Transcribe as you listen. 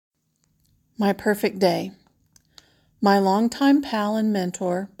My perfect day. My longtime pal and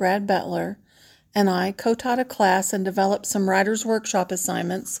mentor, Brad Butler, and I co-taught a class and developed some writer's workshop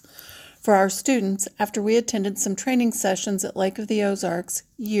assignments for our students after we attended some training sessions at Lake of the Ozarks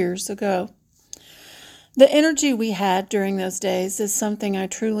years ago. The energy we had during those days is something I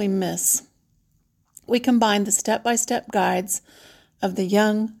truly miss. We combined the step-by-step guides of the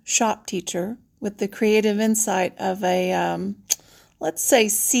young shop teacher with the creative insight of a, let's say,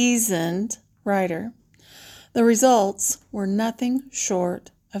 seasoned writer. The results were nothing short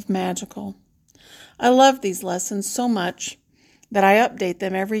of magical. I love these lessons so much that I update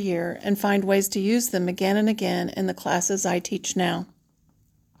them every year and find ways to use them again and again in the classes I teach now.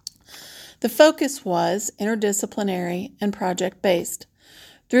 The focus was interdisciplinary and project-based.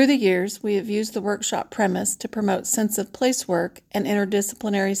 Through the years, we have used the workshop premise to promote sense of place work and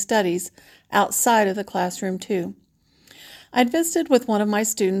interdisciplinary studies outside of the classroom too. I'd visited with one of my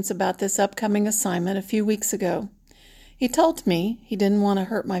students about this upcoming assignment a few weeks ago. He told me he didn't want to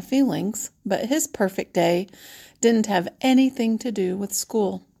hurt my feelings, but his perfect day didn't have anything to do with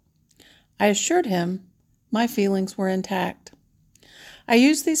school. I assured him my feelings were intact. I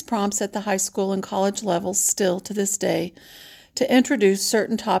use these prompts at the high school and college levels still to this day to introduce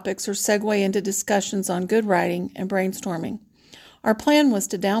certain topics or segue into discussions on good writing and brainstorming. Our plan was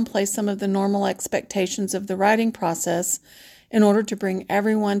to downplay some of the normal expectations of the writing process in order to bring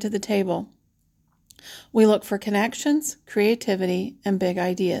everyone to the table. We look for connections, creativity, and big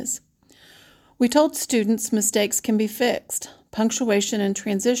ideas. We told students mistakes can be fixed, punctuation and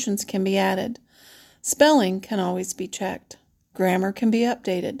transitions can be added, spelling can always be checked, grammar can be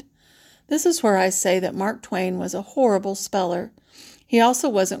updated. This is where I say that Mark Twain was a horrible speller. He also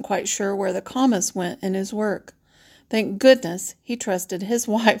wasn't quite sure where the commas went in his work. Thank goodness he trusted his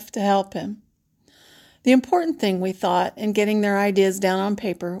wife to help him. The important thing, we thought, in getting their ideas down on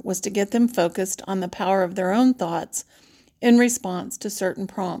paper was to get them focused on the power of their own thoughts in response to certain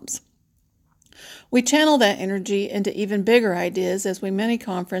prompts. We channel that energy into even bigger ideas as we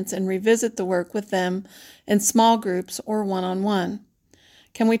mini-conference and revisit the work with them in small groups or one-on-one.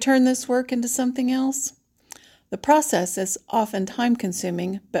 Can we turn this work into something else? The process is often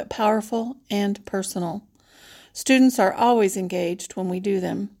time-consuming, but powerful and personal. Students are always engaged when we do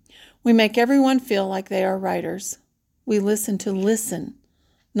them. We make everyone feel like they are writers. We listen to listen,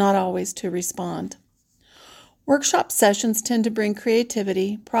 not always to respond. Workshop sessions tend to bring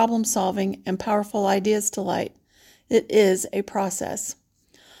creativity, problem-solving, and powerful ideas to light. It is a process.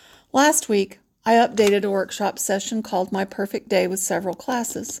 Last week, I updated a workshop session called My Perfect Day with several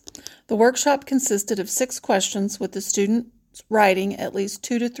classes. The workshop consisted of 6 questions with the students writing at least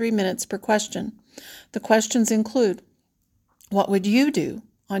 2 to 3 minutes per question. The questions include: what would you do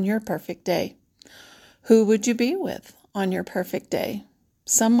on your perfect day? Who would you be with on your perfect day?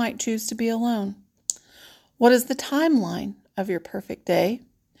 Some might choose to be alone. What is the timeline of your perfect day?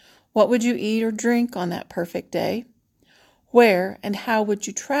 What would you eat or drink on that perfect day? Where and how would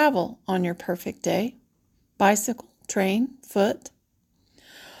you travel on your perfect day? Bicycle, train, foot?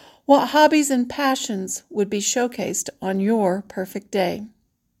 What hobbies and passions would be showcased on your perfect day?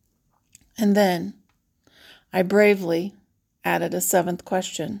 And then I bravely added a 7th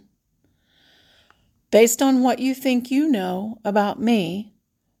question. Based on what you think you know about me,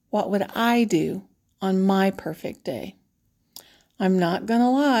 what would I do on my perfect day? I'm not going to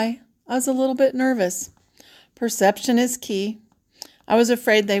lie, I was a little bit nervous. Perception is key. I was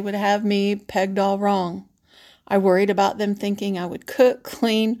afraid they would have me pegged all wrong. I worried about them thinking I would cook,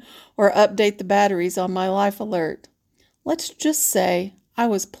 clean, or update the batteries on my life alert. Let's just say I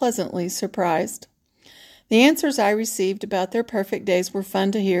was pleasantly surprised. The answers I received about their perfect days were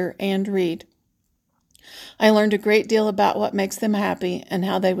fun to hear and read. I learned a great deal about what makes them happy and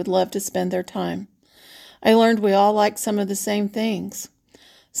how they would love to spend their time. I learned we all like some of the same things.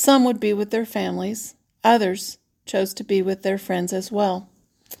 Some would be with their families. Others chose to be with their friends as well.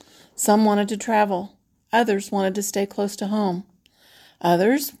 Some wanted to travel. Others wanted to stay close to home.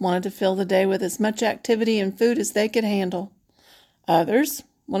 Others wanted to fill the day with as much activity and food as they could handle. Others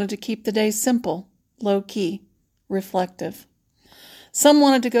wanted to keep the day simple, low-key, reflective. Some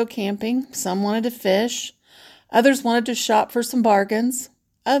wanted to go camping. Some wanted to fish. Others wanted to shop for some bargains.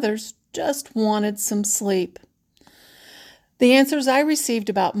 Others just wanted some sleep. The answers I received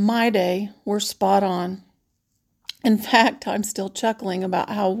about my day were spot on. In fact, I'm still chuckling about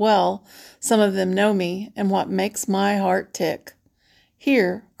how well some of them know me and what makes my heart tick.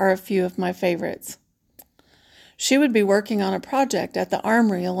 Here are a few of my favorites. She would be working on a project at the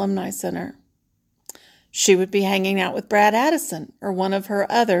Armory Alumni Center. She would be hanging out with Brad Addison or one of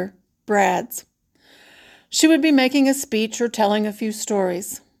her other Brads. She would be making a speech or telling a few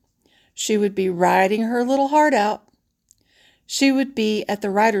stories. She would be riding her little heart out. She would be at the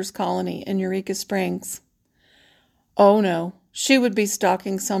writers' colony in Eureka Springs. Oh no, she would be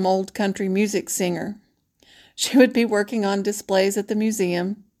stalking some old country music singer. She would be working on displays at the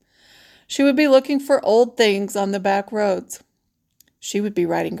museum. She would be looking for old things on the back roads. She would be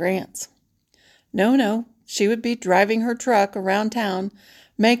writing grants. No, she would be driving her truck around town,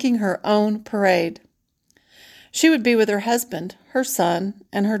 making her own parade. She would be with her husband, her son,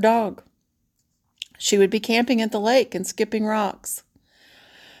 and her dog. She would be camping at the lake and skipping rocks.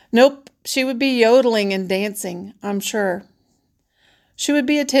 Nope, she would be yodeling and dancing, I'm sure. She would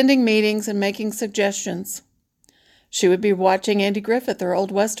be attending meetings and making suggestions. She would be watching Andy Griffith or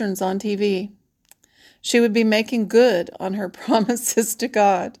old westerns on TV. She would be making good on her promises to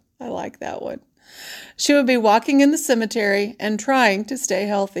God. I like that one. She would be walking in the cemetery and trying to stay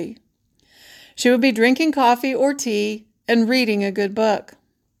healthy. She would be drinking coffee or tea and reading a good book.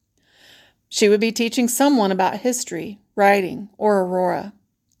 She would be teaching someone about history, writing, or Aurora.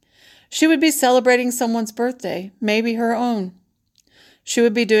 She would be celebrating someone's birthday, maybe her own. She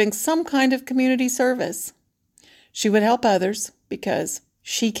would be doing some kind of community service. She would help others because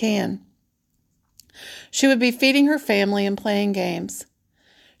she can. She would be feeding her family and playing games.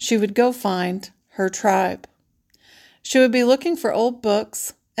 She would go find her tribe. She would be looking for old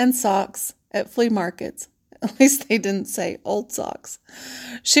books and socks at flea markets. At least they didn't say old socks.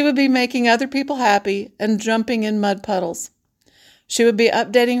 She would be making other people happy and jumping in mud puddles. She would be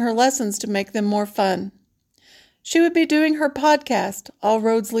updating her lessons to make them more fun. She would be doing her podcast, All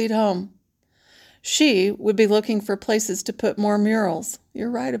Roads Lead Home. She would be looking for places to put more murals. You're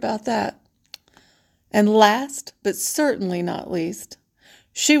right about that. And last, but certainly not least,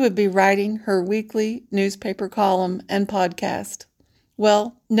 she would be writing her weekly newspaper column and podcast.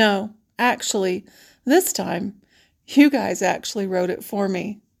 Well, no, actually, this time, you guys actually wrote it for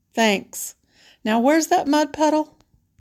me. Thanks. Now, where's that mud puddle?